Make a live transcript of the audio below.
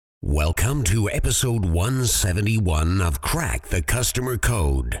Welcome to episode 171 of Crack the Customer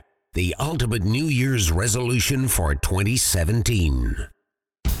Code, the ultimate New Year's resolution for 2017.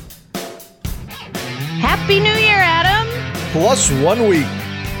 Happy New Year, Adam! Plus 1 week.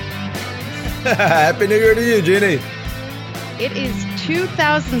 Happy New Year to you, Jeannie. It is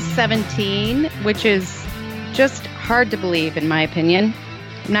 2017, which is just hard to believe, in my opinion.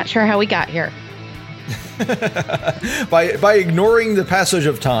 I'm not sure how we got here. by ignoring the passage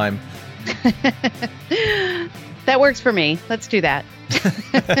of time. That works for me. Let's do that.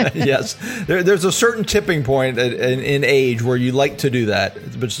 Yes. There's a certain tipping point in age where you like to do that.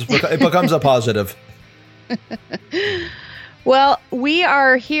 It becomes a positive. Well, we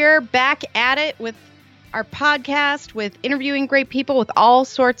are here back at it with our podcast, with interviewing great people, with all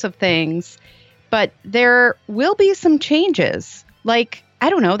sorts of things. But there will be some changes. Like, I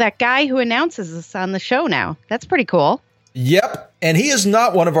don't know, that guy who announces us on the show now. That's pretty cool. Yep. And he is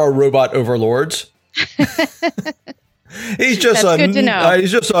not one of our robot overlords. He's just good to know.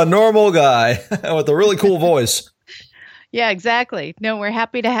 He's just a normal guy with a really cool voice. Yeah, exactly. No, we're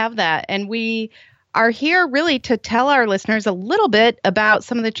happy to have that. And we are here really to tell our listeners a little bit about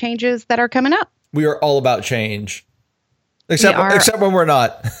some of the changes that are coming up. We are all about change. Except when we're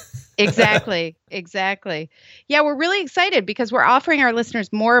not. Exactly. Yeah, we're really excited because we're offering our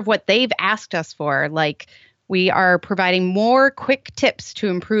listeners more of what they've asked us for. Like, we are providing more quick tips to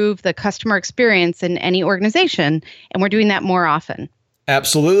improve the customer experience in any organization, and we're doing that more often.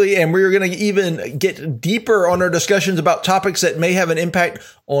 Absolutely. And we're going to even get deeper on our discussions about topics that may have an impact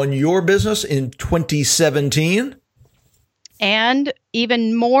on your business in 2017. And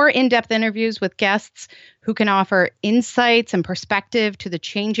even more in-depth interviews with guests who can offer insights and perspective to the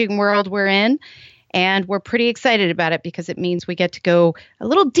changing world we're in. And we're pretty excited about it because it means we get to go a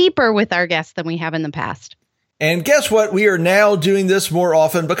little deeper with our guests than we have in the past. And guess what? We are now doing this more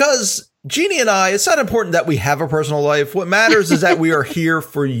often because Jeannie and I, it's not important that we have a personal life. What matters is that we are here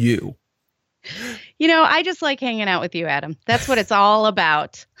for you. You know, I just like hanging out with you, Adam. That's what it's all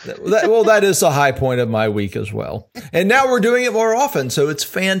about. Well, that is the high point of my week as well. And now we're doing it more often, so it's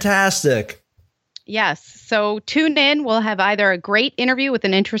fantastic. Yes. So tune in. We'll have either a great interview with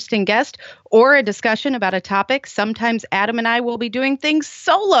an interesting guest or a discussion about a topic. Sometimes Adam and I will be doing things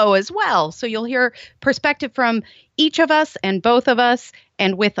solo as well. So you'll hear perspective from each of us and both of us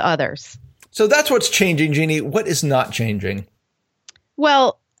and with others. So that's what's changing, Jeannie. What is not changing?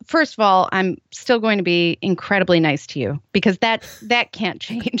 Well, first of all, I'm still going to be incredibly nice to you because that can't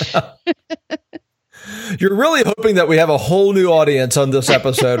change. You're really hoping that we have a whole new audience on this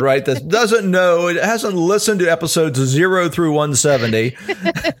episode, right? That doesn't know, it hasn't listened to episodes 0 through 170,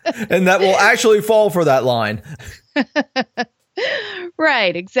 and that will actually fall for that line.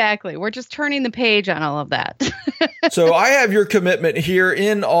 Right, exactly. We're just turning the page on all of that. So I have your commitment here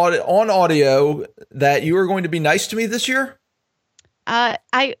on audio that you are going to be nice to me this year?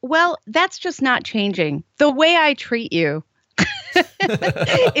 Well, that's just not changing. The way I treat you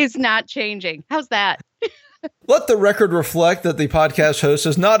is not changing. How's that? Let the record reflect that the podcast host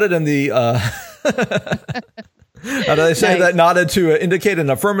has nodded in the, how do they say that? Nodded to indicate an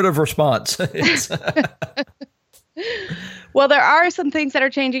affirmative response. Well, there are some things that are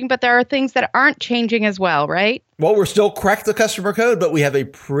changing, but there are things that aren't changing as well, right? Well, we're still Crack the Customer Code, but we have a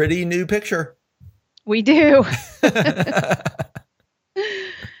pretty new picture. We do.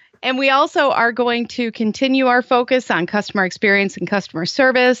 And we also are going to continue our focus on customer experience and customer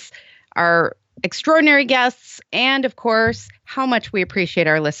service, our extraordinary guests, and of course, how much we appreciate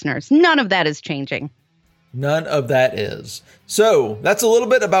our listeners. None of that is changing. None of that is. So that's a little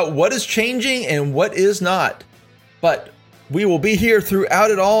bit about what is changing and what is not. But we will be here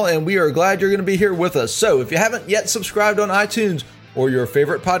throughout it all, and we are glad you're going to be here with us. So if you haven't yet subscribed on iTunes or your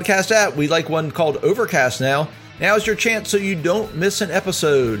favorite podcast app, we like one called Overcast now. Now's your chance so you don't miss an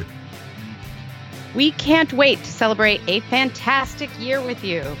episode. We can't wait to celebrate a fantastic year with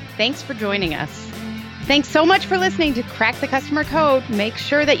you. Thanks for joining us. Thanks so much for listening to Crack the Customer Code. Make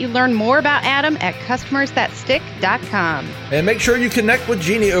sure that you learn more about Adam at customersthatstick.com. And make sure you connect with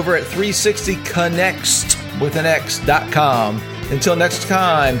Jeannie over at 360connects.com. Until next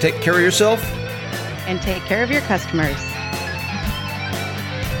time, take care of yourself. And take care of your customers.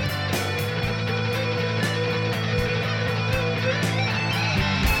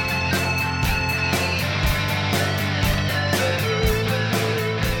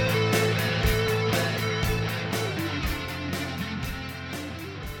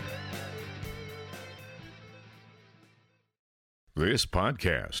 This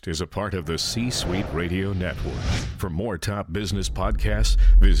podcast is a part of the C-Suite Radio Network. For more top business podcasts,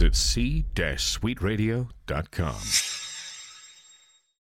 visit c-suiteradio.com.